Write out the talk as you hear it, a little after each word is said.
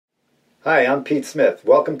Hi, I'm Pete Smith.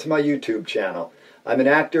 Welcome to my YouTube channel. I'm an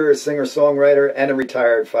actor, a singer-songwriter, and a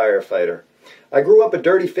retired firefighter. I grew up a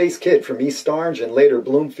dirty-faced kid from East Orange and later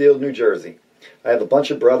Bloomfield, New Jersey. I have a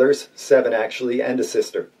bunch of brothers, 7 actually, and a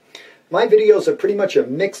sister. My videos are pretty much a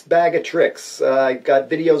mixed bag of tricks. I got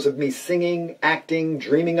videos of me singing, acting,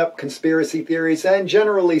 dreaming up conspiracy theories, and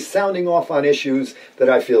generally sounding off on issues that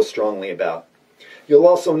I feel strongly about. You'll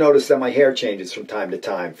also notice that my hair changes from time to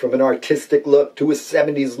time, from an artistic look to a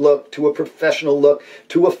 70s look to a professional look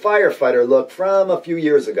to a firefighter look from a few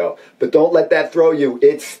years ago. But don't let that throw you.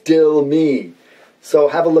 It's still me. So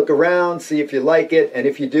have a look around, see if you like it, and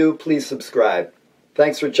if you do, please subscribe.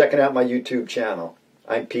 Thanks for checking out my YouTube channel.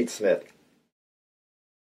 I'm Pete Smith.